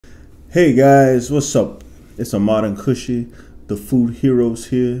Hey guys, what's up? It's a modern Cushy, the food heroes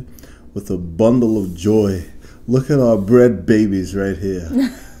here with a bundle of joy. Look at our bread babies right here.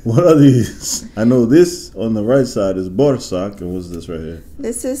 What are these? I know this on the right side is Boorsok, and what's this right here?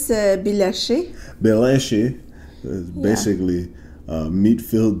 This is Bilash. Bilash is basically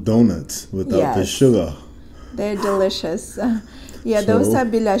meat-filled donuts without the sugar. They're delicious. Those are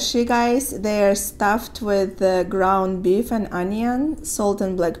bilashi, guys. They are stuffed with ground beef and onion, salt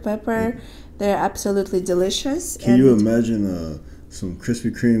and black pepper. They're absolutely delicious. Can you imagine some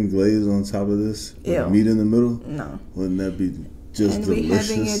Krispy Kreme glaze on top of this? With meat in the middle? No. Wouldn't that be just delicious? And we're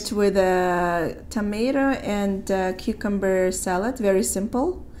having it with a tomato and cucumber salad. Very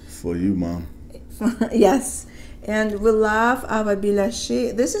simple. For you, Mom. Yes. And we love our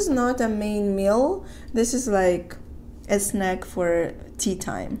bilashi. This is not a main meal. This is like a snack for tea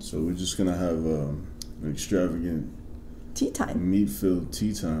time. So we're just gonna have an extravagant tea time, meat-filled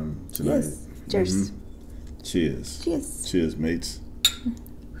tea time tonight. Yes. Cheers. Cheers. Cheers. Cheers, mates.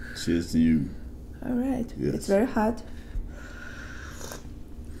 Cheers to you. All right. Yes. It's very hot.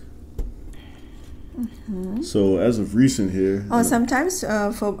 So as of recent here. Sometimes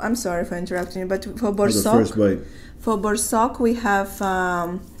I'm sorry for interrupting you, but for Boorsok, the first bite. For Boorsok we have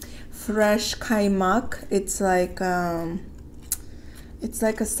fresh kaymak. It's like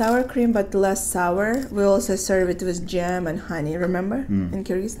a sour cream but less sour. We also serve it with jam and honey, remember? In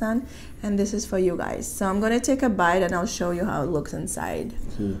Kyrgyzstan. And this is for you guys. So I'm gonna take a bite and I'll show you how it looks inside.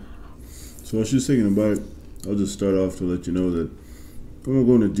 Cool. So while she's taking a bite, I'll just start off to let you know that I'm gonna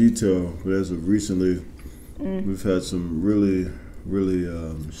go into detail, but as of recently we've had some really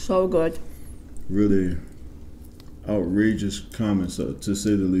so good, really outrageous comments, to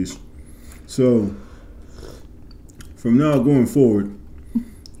say the least. So from now going forward,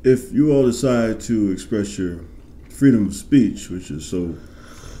 if you all decide to express your freedom of speech, which is so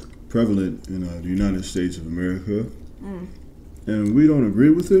prevalent in the United States of America, and we don't agree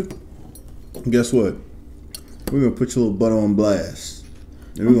with it, guess what? We're gonna put your little butter on blast,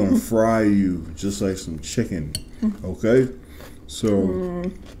 and we're gonna fry you just like some chicken. Okay? So,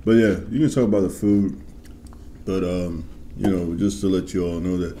 but yeah, you can talk about the food, but just to let you all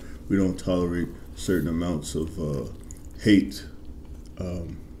know that we don't tolerate certain amounts of hate.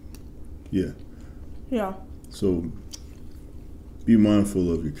 Yeah. So be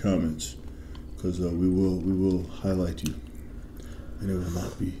mindful of your comments, because we will highlight you, and it will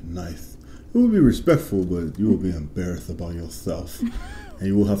not be nice. It will be respectful, but you will be embarrassed about yourself, and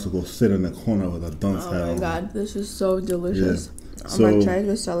you will have to go sit in the corner with a dunce hat on. Oh my God, this is so delicious. Yeah. I'm gonna try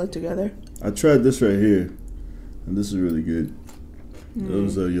to sell it together. I tried this right here, and this is really good. That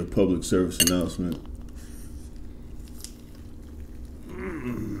was your public service announcement.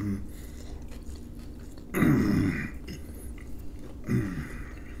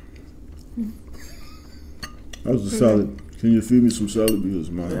 How's the salad? Can you feed me some salad, because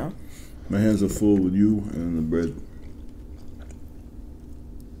my hands are full with you and the bread.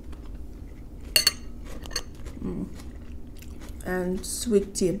 And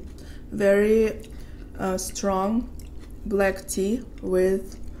sweet tea, very strong black tea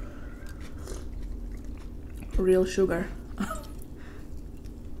with real sugar.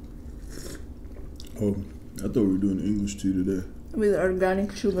 Oh, I thought we were doing English tea today. With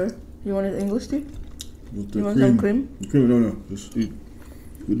organic sugar. You want it English tea? With You want some cream? Cream? No. Just eat.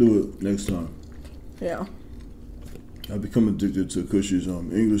 We'll do it next time. Yeah. I've become addicted to Cushy's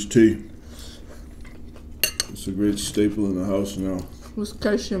English tea. It's a great staple in the house now. With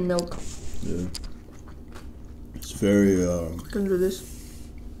cashew milk. Yeah. It's very. You can do this.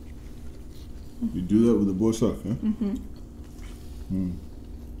 You do that with the Boorsak, huh?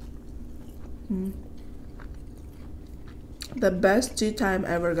 The best tea time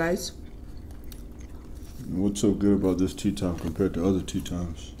ever, guys. What's so good about this tea time compared to other tea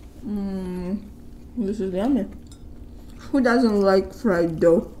times? This is yummy. Who doesn't like fried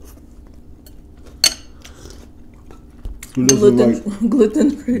dough? Who doesn't like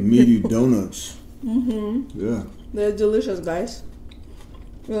gluten-free meaty donuts? Yeah. They're delicious, guys.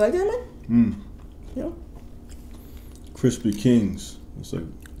 You like them, man? Yeah. Crispy Kings. It's like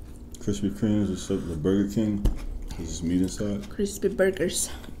Krispy Kremes. It's like the Burger King. There's meat inside. Crispy burgers.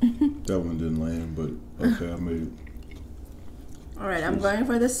 That one didn't land, but okay, I made it. All right, I'm going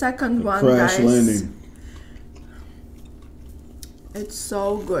for the second one, Crash guys. landing. It's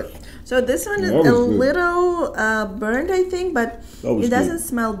so good. So this one is a little burnt, I think, but it doesn't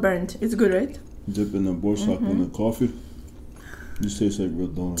smell burnt. It's good, right? Dip in the Boorsak in the coffee. This tastes like real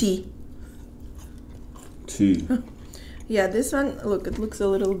donuts. Tea. Yeah, this one, look, it looks a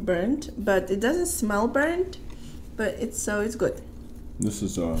little burnt, but it doesn't smell burnt. But it's good. This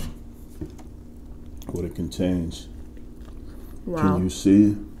is what it contains. Wow. Can you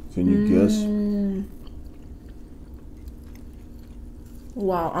see? Can you guess?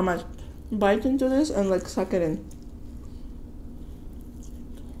 Wow, I might bite into this and like suck it in.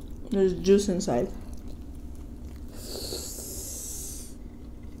 There's juice inside.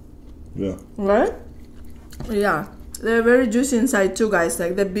 Yeah. Right? Yeah. They're very juicy inside too, guys.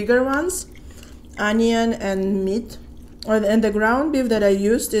 Like the bigger ones, onion and meat. And the ground beef that I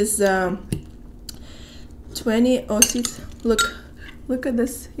used is 20. Oh, see, look at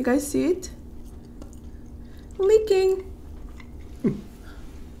this. You guys see it? Leaking.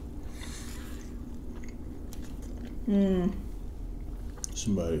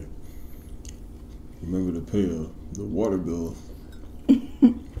 Somebody remember to pay the water bill.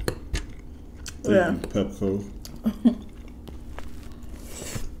 Yeah. Pepco.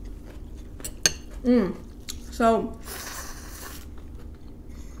 So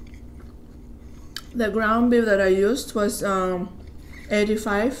the ground beef that I used was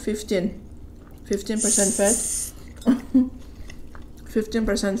 85, 15% fat.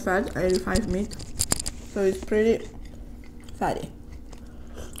 15% fat, 85 meat. So it's pretty fatty.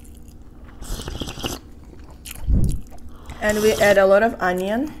 And we add a lot of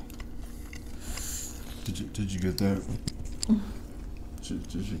onion. Did you get that?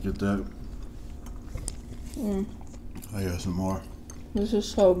 Did you get that? I got some more. This is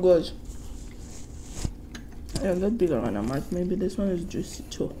so good. Yeah, that bigger one I might. Maybe this one is juicy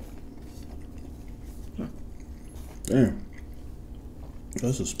too. Yeah. Damn.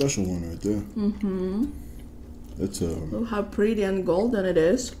 That's a special one right there. That's Look how pretty and golden it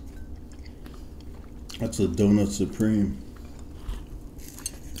is. That's a donut supreme.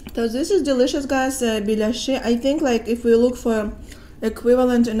 So this is delicious, guys. Bilashi. I think like if we look for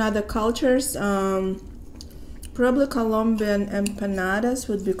equivalent in other cultures, probably Colombian empanadas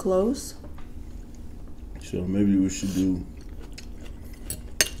would be close. So maybe we should do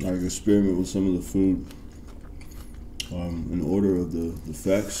like experiment with some of the food in order of the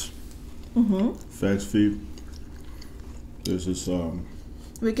facts. Facts feed. There's this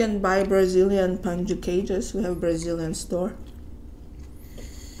We can buy Brazilian panju cages. We have Brazilian store.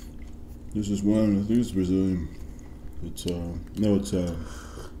 This is one, I think it's Brazilian. It's no, it's I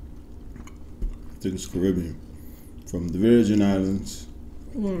think it's Caribbean. From the Virgin Islands.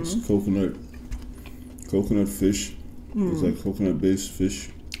 It's coconut fish. It's like coconut based fish.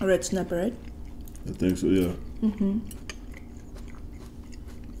 Red snapper, right? I think so, yeah.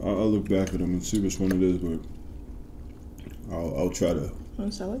 I'll look back at them and see which one it is, but I'll try to.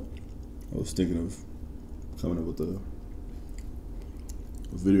 Want salad? I was thinking of coming up with a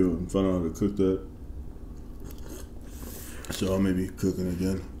video and find out how to cook that. So I'll maybe cooking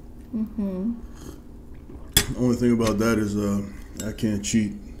again. The only thing about that is I can't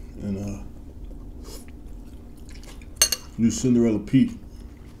cheat and use Cinderella Pete,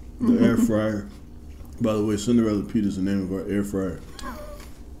 the air fryer. By the way, Cinderella Pete is the name of our air fryer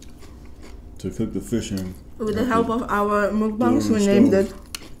to cook the fish in. With the help of our mukbangs, we named it.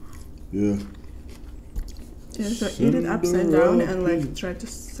 Yeah. Yeah, so eat it upside down and like try to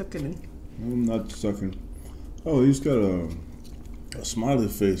suck it in. I'm not sucking. Oh, he's got a smiley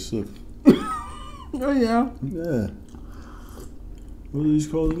face. Look. Oh yeah. Yeah. What are these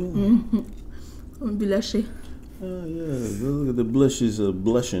called again? Bilashi. Oh yeah. Look at the blushes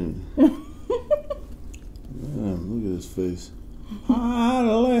blushing. Damn, look at his face.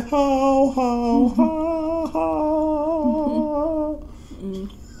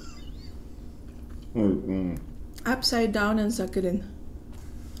 Upside down and suck it in.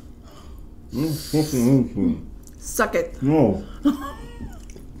 Suck it. No. I'm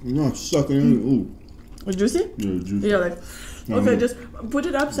not sucking it. Ooh. Juicy? Yeah, juicy. Yeah, like. Okay, just put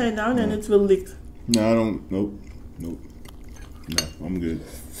it upside down and it will leak. No, I don't. Nope. No, I'm good.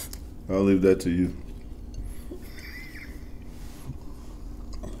 I'll leave that to you.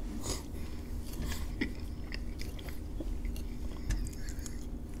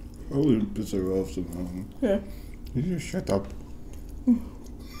 I would piss her off somehow. Yeah. You just shut up.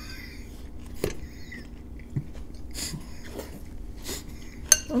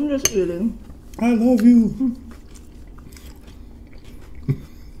 I'm just eating. I love you.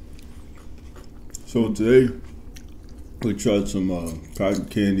 So today we tried some cotton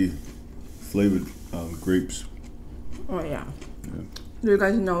candy flavored grapes. Oh yeah. Do you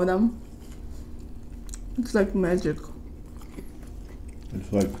guys know them? It's like magic. It's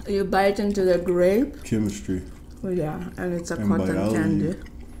like You bite into the grape. chemistry. Oh yeah, and it's a And cotton biology. candy.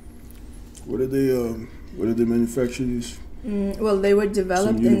 Where did they manufacture these? Well, they were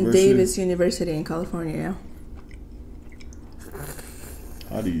developed in university? Davis University in California.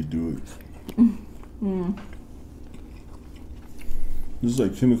 How do you do it? This is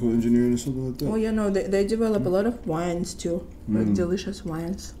like chemical engineering or something like that. Oh, you know, they develop a lot of wines too, like delicious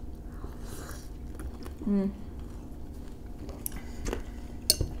wines. Look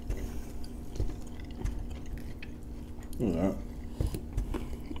at that.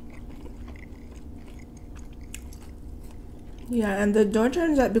 Yeah, and the dough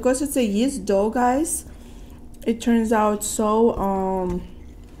turns out, because it's a yeast dough, guys, it turns out so,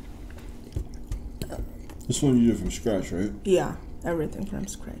 This one you did from scratch, right? yeah, everything from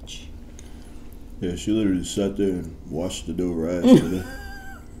scratch. Yeah, she literally sat there and watched the dough rise. Today.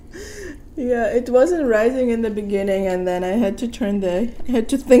 Yeah, it wasn't rising in the beginning, and then I had to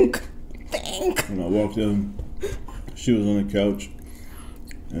think. When I walked in, she was on the couch,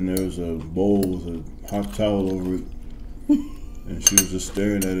 and there was a bowl with a hot towel over it, and she was just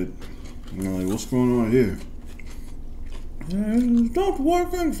staring at it. And I'm like, what's going on here? It's not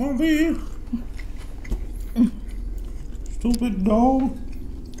working for me. Stupid dough.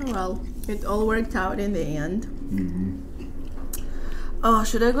 Well, it all worked out in the end. Oh,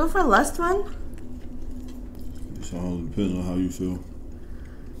 should I go for last one? It all depends on how you feel.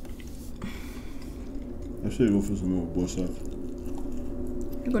 I should go for some more Boorsok.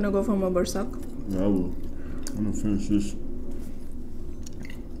 You're gonna go for more Boorsok? Yeah, I will. I'm gonna finish this.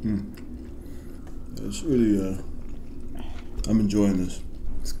 It's really, I'm enjoying this.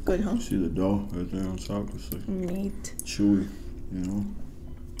 It's good, huh? See the dough right there on top? It's like Meat. chewy, you know?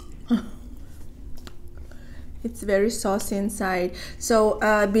 It's very saucy inside. So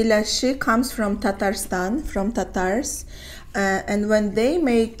bilashi comes from Tatarstan, from Tatars. And when they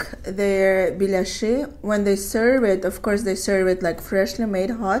make their bilashi, when they serve it, of course they serve it like freshly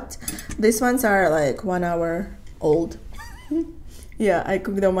made hot. These ones are like 1 hour old. Yeah, I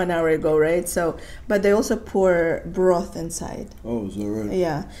cooked them 1 hour ago, right? So, but they also pour broth inside. Oh, is that right?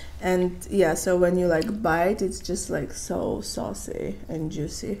 Yeah, and yeah, so when you like bite, it's just like so saucy and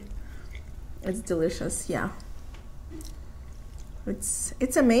juicy. It's delicious, yeah.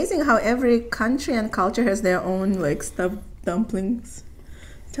 It's amazing how every country and culture has their own like stuffed dumplings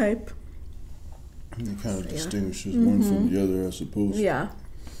type. It kind of distinguishes one from the other, I suppose. Yeah.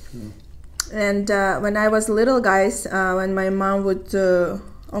 And when I was little, guys, when my mom would,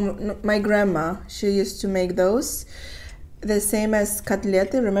 my grandma, she used to make those, the same as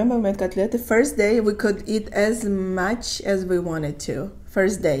котлеты. Remember my котлеты? First day, we could eat as much as we wanted to.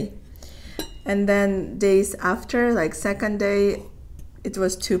 First day. And then days after, like second day, it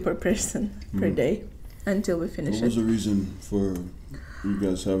was 2 per person per day until we finished it. What was the reason for you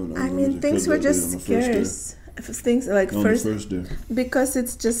guys having I mean, things were just scarce. Things like on the first day. Because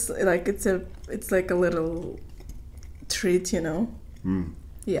it's just like it's like a little treat, you know.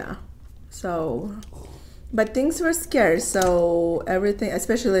 Yeah. So, but things were scarce, so everything,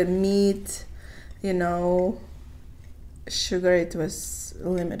 especially meat, you know, sugar, it was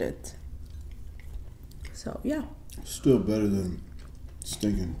limited. So yeah. Still better than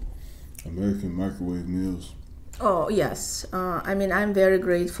stinking American microwave meals. Oh yes. I mean, I'm very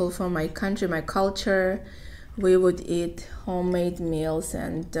grateful for my country, my culture. We would eat homemade meals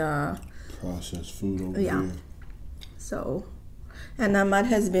and processed food over here. So, and Ahmad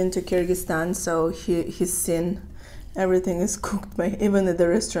has been to Kyrgyzstan, so he's seen everything is cooked by, even at the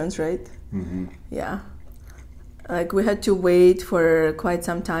restaurants, right? Yeah. Like we had to wait for quite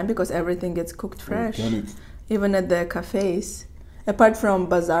some time because everything gets cooked fresh. Organic. Even at the cafes. Apart from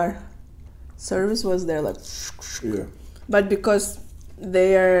bazaar. Service was there like... Yeah. But because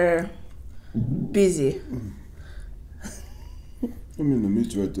they are busy. I mean, the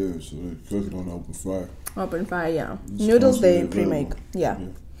meat's right there, so they cook it on open fire. Open fire, yeah. It's Noodles they constantly pre-make.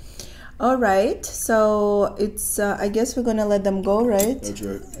 available. Yeah. All right. So it's, I guess we're going to let them go, right? That's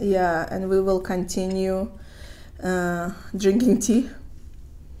right. Yeah. And we will continue drinking tea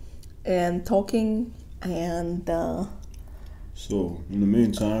and talking and... So, in the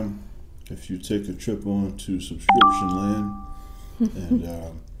meantime, if you take a trip on to subscription land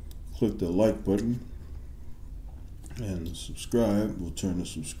and click the like button and subscribe, we'll turn to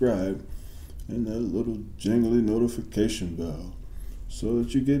subscribe and that little jingly notification bell so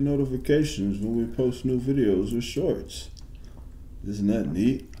that you get notifications when we post new videos or shorts. Isn't that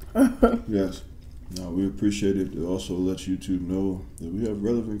neat? Yes. Now, we appreciate it. It also lets YouTube know that we have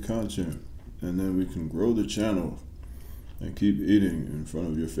relevant content and then we can grow the channel and keep eating in front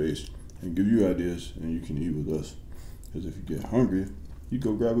of your face and give you ideas and you can eat with us. Because if you get hungry, you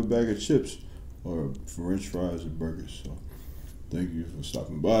go grab a bag of chips or French fries and burgers. So thank you for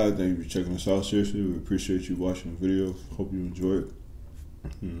stopping by. Thank you for checking us out. Seriously, we appreciate you watching the video. Hope you enjoy it.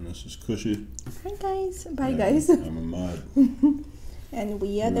 And this is Cushy. Hi guys. Bye And guys. I'm Ahmad. And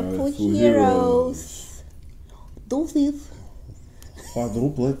we are the Right, food food heroes. Deuces.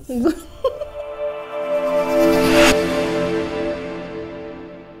 Quadruplet.